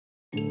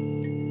Multitiro.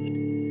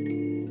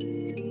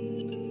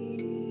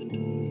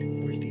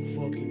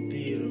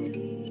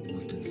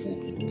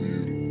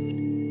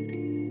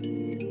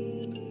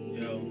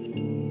 Yo.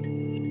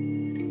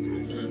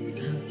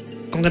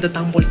 Con que te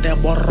tambor te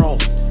borro.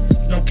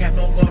 No cap,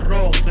 no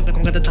gorro.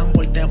 Con que te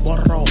tambor te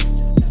borro.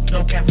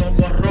 No cap, no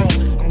gorro.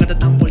 Con que te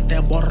tambor te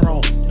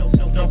borro.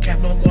 No cap,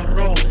 no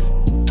gorro.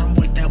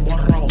 Tambor te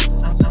borro.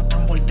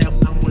 Tambor.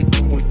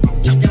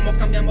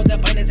 Cambiamos de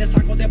vaina, te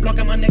saco de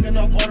bloque, más nigga,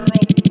 no corro.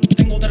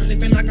 Tengo de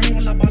rifle en la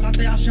cama, las balas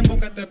te hacen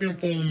boquete bien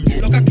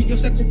fondo. Los caquillos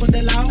se escupen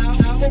de lado,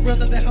 for real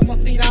te dejamos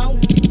tirado.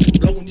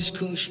 Blowing this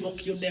kush,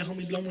 smoke your dead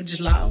homie, blowing this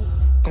loud.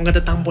 Con que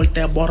te tambor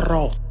te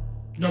borro.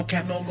 No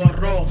cap, no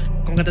gorro.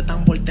 Con que te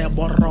tambor te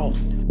borro.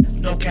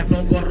 No cap,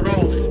 no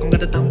gorro. Con que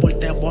te tambor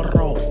te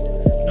borro.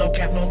 No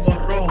cap, no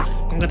gorro.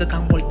 Con que te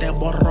tambor te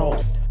borro.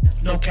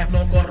 No cap,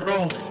 no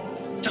gorro.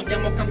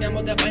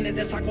 Cambiamos de vaina,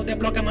 te saco de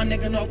bloque, más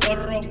nigga, no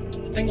corro.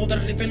 Tengo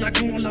del rifle en la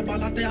cama, las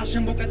balas te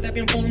hacen boquete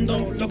bien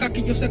fondo. Los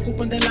caquillos se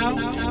escupen de lado,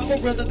 for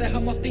real te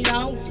dejamos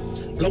tirado.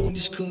 Blowing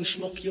this kush,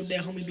 smoke your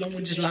dead homie,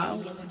 blowing this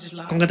loud.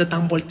 Con que te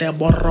tambor te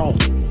borro.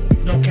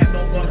 No cap, no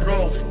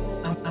gorro.